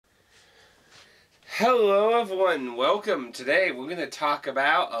Hello everyone, welcome. Today we're going to talk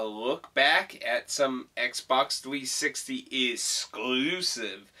about a look back at some Xbox 360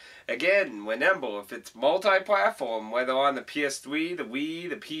 exclusive. Again, remember, if it's multi-platform, whether on the PS3, the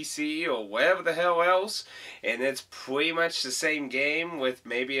Wii, the PC, or whatever the hell else, and it's pretty much the same game with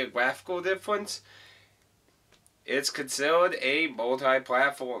maybe a graphical difference, it's considered a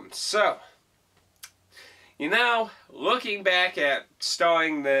multi-platform. So, you know, looking back at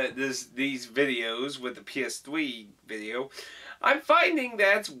starting these videos with the PS3 video, I'm finding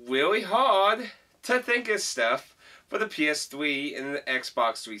that it's really hard to think of stuff for the PS3 and the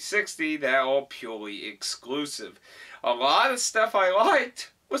Xbox 360 that are purely exclusive. A lot of stuff I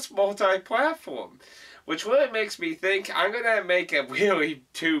liked was multi-platform, which really makes me think I'm going to make a really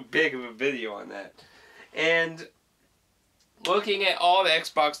too big of a video on that. And looking at all the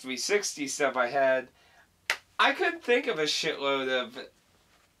Xbox 360 stuff I had, I couldn't think of a shitload of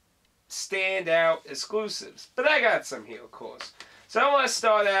standout exclusives, but I got some here, of course. So I want to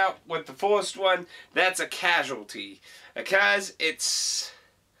start out with the first one. That's a casualty, because it's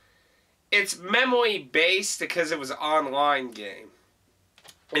memory based because it was an online game,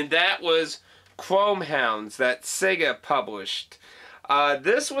 and that was Chrome Hounds that Sega published.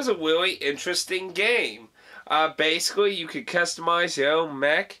 This was a really interesting game. Basically, you could customize your own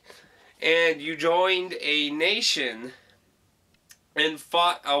mech, and you joined a nation and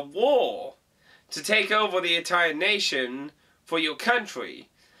fought a war to take over the entire nation for your country.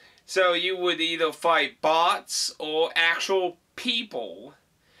 So you would either fight bots or actual people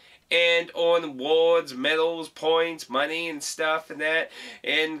and earn awards, medals, points, money and stuff and that,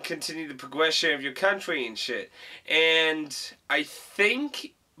 and continue the progression of your country and shit. And I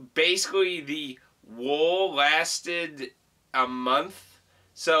think basically the war lasted a month.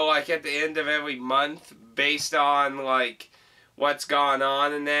 So, like, at the end of every month, based on, like, what's gone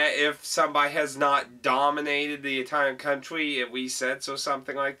on in that, if somebody has not dominated the entire country, it resets or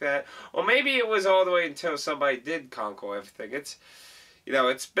something like that. Or maybe it was all the way until somebody did conquer everything. It's, you know,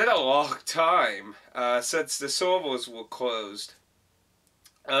 it's been a long time since the servers were closed.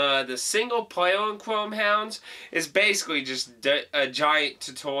 The single player on Chrome Hounds is basically just a giant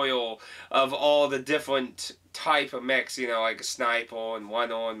tutorial of all the different type of mechs, you know, like a sniper and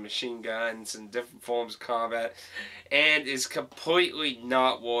one-on machine guns and different forms of combat, and is completely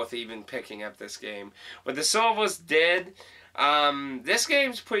not worth even picking up this game. With the servers dead, this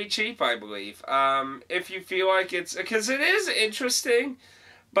game's pretty cheap, I believe. If you feel like it's, because it is interesting,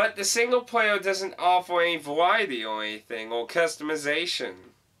 but the single player doesn't offer any variety or anything, or customization.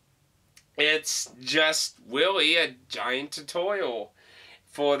 It's just really a giant tutorial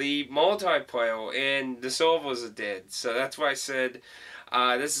for the multiplayer, and the servers are dead. So that's why I said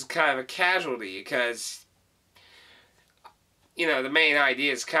this is kind of a casualty, because, you know, the main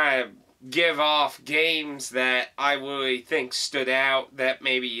idea is kind of give off games that I really think stood out that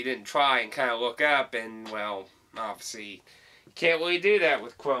maybe you didn't try and kind of look up, and, well, obviously you can't really do that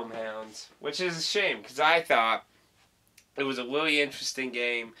with Chrome Hounds, which is a shame, because I thought it was a really interesting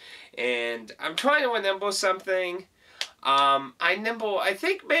game, and I'm trying to remember something. I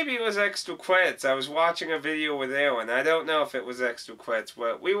think maybe it was Extra Credits. I was watching a video with Aaron. I don't know if it was Extra Credits,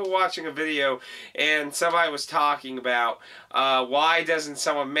 but we were watching a video and somebody was talking about why doesn't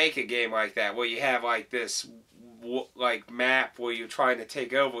someone make a game like that, where you have like this like map where you're trying to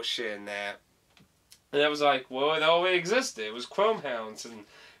take over shit and that. And I was like, well, it already existed. It was Chrome Hounds, and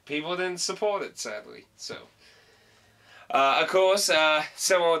people didn't support it, sadly. So, of course,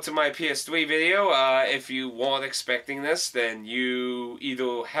 similar to my PS3 video, if you weren't expecting this, then you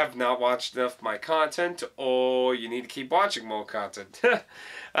either have not watched enough of my content, or you need to keep watching more content.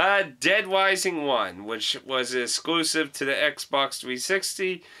 Dead Rising 1, which was exclusive to the Xbox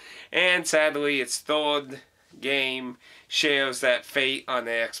 360, and sadly its third game shares that fate on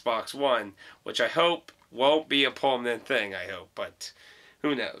the Xbox One, which I hope won't be a permanent thing, I hope, but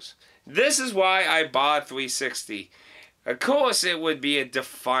who knows. This is why I bought 360. Of course it would be a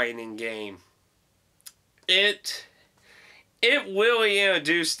defining game. It really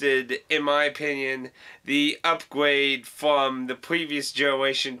introduced it, in my opinion, the upgrade from the previous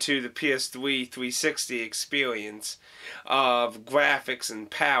generation to the PS3 360 experience of graphics and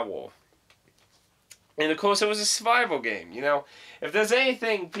power. And of course it was a survival game, you know. If there's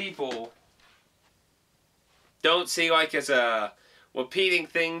anything people don't see like as a repeating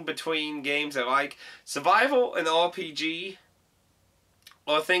thing between games that like, survival and RPG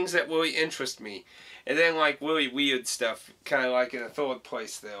are things that really interest me. And then like really weird stuff, kind of like in a third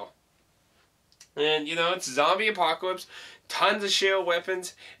place there. And you know, it's zombie apocalypse, tons of shield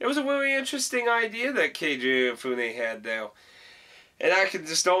weapons. It was a really interesting idea that Keiji Inafune had there. And I can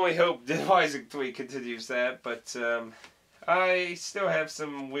just only hope Rising 3 continues that, but I still have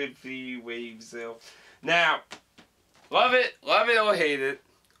some wimpy waves though. Now, love it or hate it,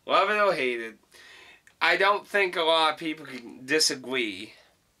 love it or hate it, I don't think a lot of people can disagree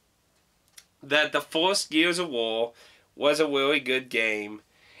that the first Gears of War was a really good game,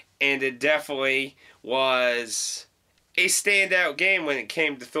 and it definitely was a standout game when it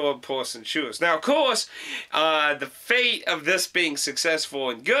came to third-person shooters. Now, of course, the fate of this being successful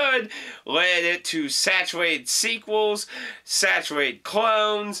and good led it to saturated sequels, saturated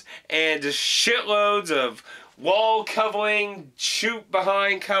clones, and just shitloads of wall-covering,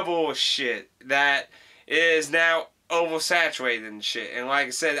 shoot-behind-cover shit that is now oversaturated and shit. And like I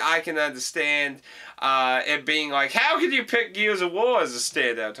said, I can understand it being like, how could you pick Gears of War as a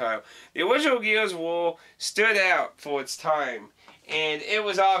standout title? The original Gears of War stood out for its time, and it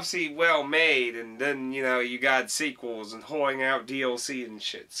was obviously well made, and then, you know, you got sequels and hoarding out DLC and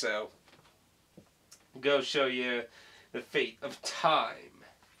shit, so go show you the fate of time.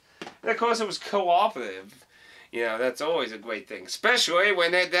 And of course it was cooperative. You know, that's always a great thing, especially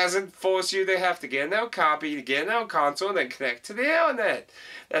when it doesn't force you to have to get an out copy, to get an out console, and then connect to the internet.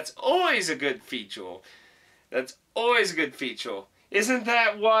 That's always a good feature. That's always a good feature. Isn't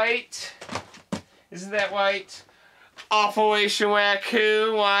that right? Isn't that right? Operation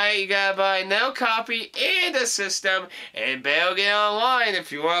Raccoon, right? You gotta buy an out copy and a system, and better get online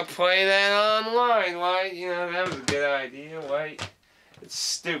if you want to play that online, right? You know, that was a good idea, right? It's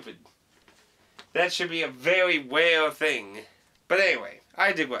stupid. That should be a very rare thing. But anyway,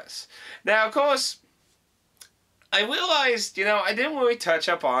 I digress. Now, of course, I realized, you know, I didn't really touch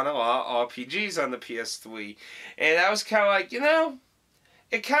up on a lot of RPGs on the PS3. And I was kind of like, you know,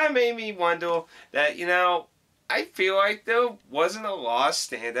 it kind of made me wonder that, you know, I feel like there wasn't a lot of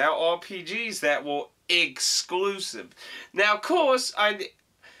standout RPGs that were exclusive. Now, of course, I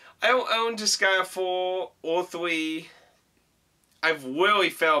don't own Disgaea 4 or 3. I've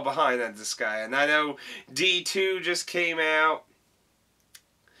really fell behind on Disgaea, and I know D2 just came out.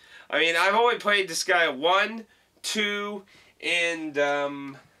 I mean, I've only played Disgaea 1, 2,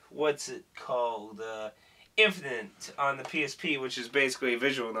 and, what's it called? Infinite on the PSP, which is basically a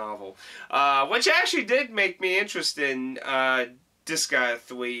visual novel. Which actually did make me interested in Disgaea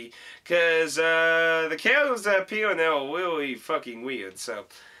 3, because the characters that appear in there are really fucking weird, so...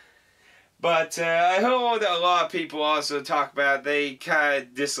 But I heard a lot of people also talk about they kind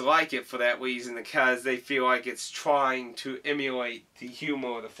of dislike it for that reason, because they feel like it's trying to emulate the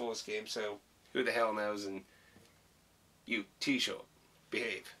humor of the first game. So who the hell knows? And you, T-shirt,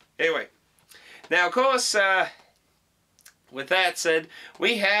 behave. Anyway, now of course, with that said,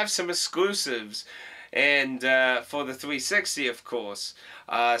 we have some exclusives, and for the 360, of course.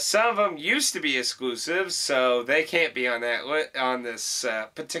 Some of them used to be exclusives, so they can't be on that on this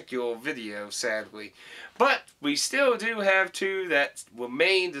particular video, sadly. But we still do have two that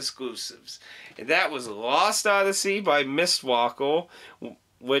remained exclusives, and that was Lost Odyssey by Mistwalker,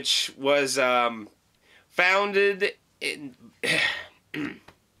 which was founded in.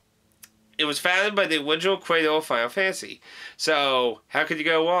 It was founded by the original creator of Final Fantasy. So, how could you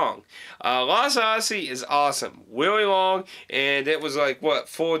go wrong? Lost Odyssey is awesome. Really long, and it was like, what,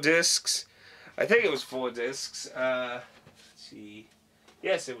 4 discs? I think it was 4 discs. Let's see.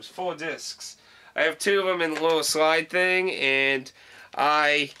 Yes, it was 4 discs. I have 2 of them in the little slide thing, and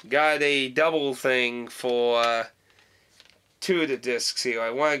I got a double thing for 2 of the discs here.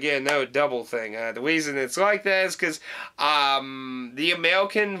 I want to get another double thing. The reason it's like that is because the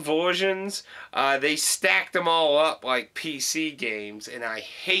American versions, they stacked them all up like PC games, and I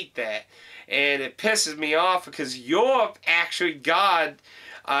hate that. And it pisses me off because Europe actually got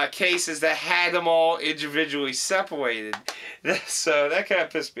cases that had them all individually separated. So that kind of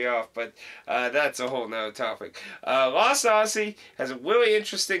pissed me off, but that's a whole nother topic. Lost Odyssey has a really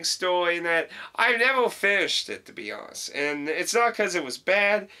interesting story in that I never finished it, to be honest. And it's not because it was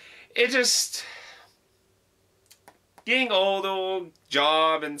bad, it just... Getting older,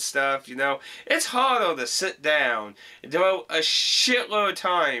 job and stuff, you know, it's harder to sit down and devote a shitload of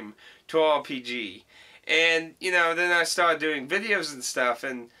time to RPG. And, you know, then I started doing videos and stuff,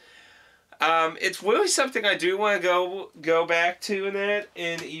 and it's really something I do want to go back to in that,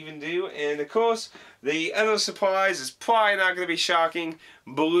 and even do. And, of course, the other surprise is probably not going to be shocking,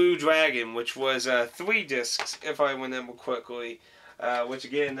 Blue Dragon, which was 3 discs, if I remember quickly. Which,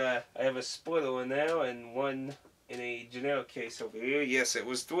 again, I have a splitter in now, and one in a generic case over here. Yes, it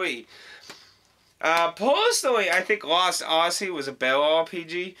was 3. Personally, I think Lost Odyssey was a better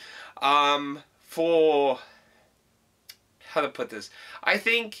RPG. For how to put this? I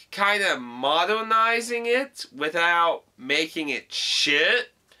think kind of modernizing it without making it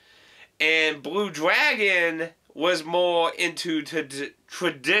shit. And Blue Dragon was more into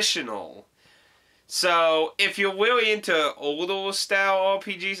traditional. So, if you're really into older style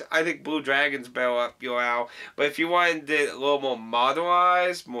RPGs, I think Blue Dragon's better up your alley. But if you wanted it a little more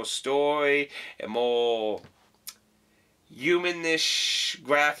modernized, more story, and more humanish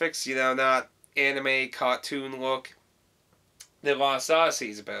graphics, you know, not anime, cartoon look, then Lost Odyssey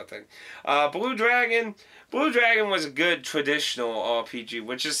is a better thing. Blue Dragon was a good traditional RPG,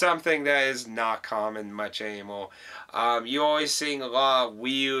 which is something that is not common much anymore. You're always seeing a lot of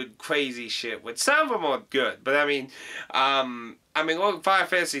weird, crazy shit, which some of them are good. But I mean, look, Final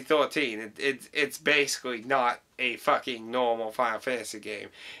Fantasy 13. It's basically not a fucking normal Final Fantasy game,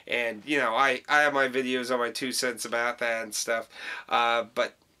 and you know, I have my videos on my 2 cents about that and stuff.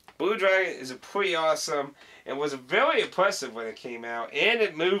 But Blue Dragon is a pretty awesome. And was very impressive when it came out, and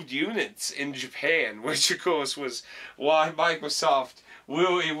it moved units in Japan, which of course was why Microsoft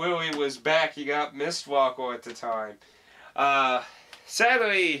really was backing up Mistwalker at the time.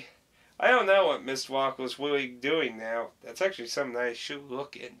 Sadly, I don't know what Mistwalker is really doing now. That's actually something I should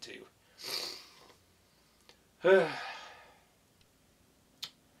look into.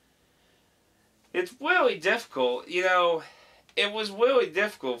 It's really difficult, you know. It was really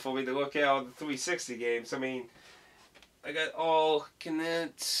difficult for me to look at all the 360 games. I mean, I got all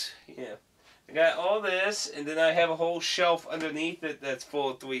Connect, yeah. I got all this, and then I have a whole shelf underneath it that's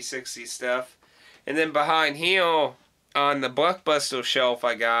full of 360 stuff. And then behind here, on the Blockbuster shelf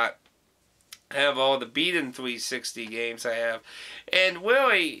I have all the beaten 360 games I have. And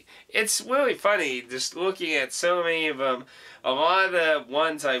really, it's really funny just looking at so many of them. A lot of the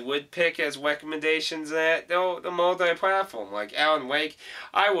ones I would pick as recommendations that they're multi-platform. Like Alan Wake,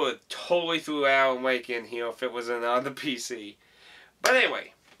 I would totally throw Alan Wake in here if it was on the PC. But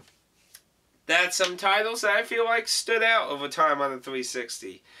anyway, that's some titles that I feel like stood out over time on the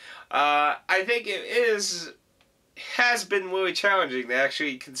 360. I think it has been really challenging to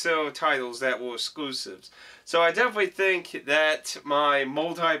actually consider titles that were exclusives. So I definitely think that my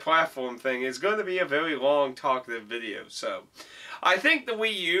multi-platform thing is going to be a very long talkative video. So I think the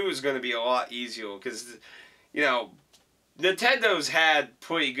Wii U is going to be a lot easier because, you know, Nintendo's had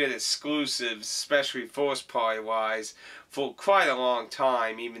pretty good exclusives, especially first party wise, for quite a long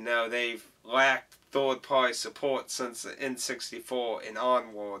time, even though they've lacked third-party support since the N64 and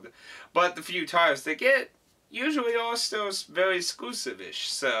onward. But the few titles they get usually are still very exclusive-ish,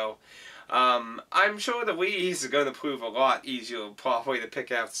 so I'm sure the Wii is going to prove a lot easier probably to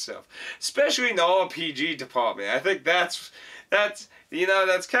pick out stuff, especially in the RPG department. I think that's you know,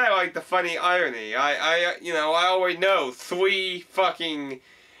 that's kind of like the funny irony. I already know 3 fucking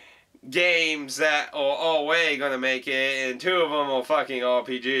games that are already gonna make it, and 2 of them are fucking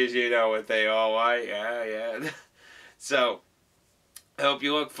RPGs. You know what they are, right? Yeah. So I hope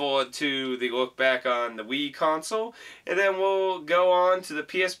you look forward to the look back on the Wii console, and then we'll go on to the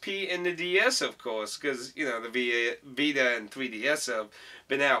PSP and the DS, of course, because, you know, the Vita and 3DS have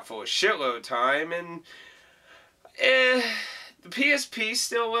been out for a shitload of time, and the PSP's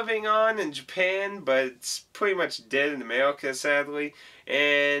still living on in Japan, but it's pretty much dead in America, sadly,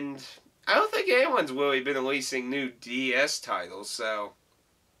 and I don't think anyone's really been releasing new DS titles, so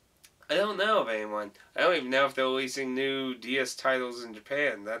I don't know of anyone. I don't even know if they're releasing new DS titles in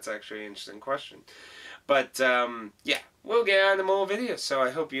Japan. That's actually an interesting question. But, yeah, we'll get on to more videos. So I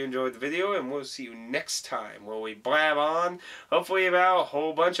hope you enjoyed the video, and we'll see you next time where we blab on, hopefully about a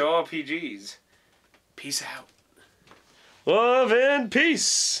whole bunch of RPGs. Peace out. Love and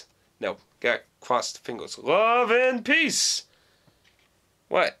peace. No, got crossed fingers. Love and peace.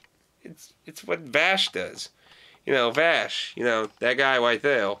 What? It's what Vash does. You know, Vash. You know, that guy right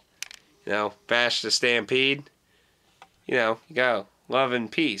there. You know, Vash the Stampede. You know, you go. Love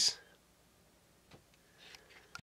and peace.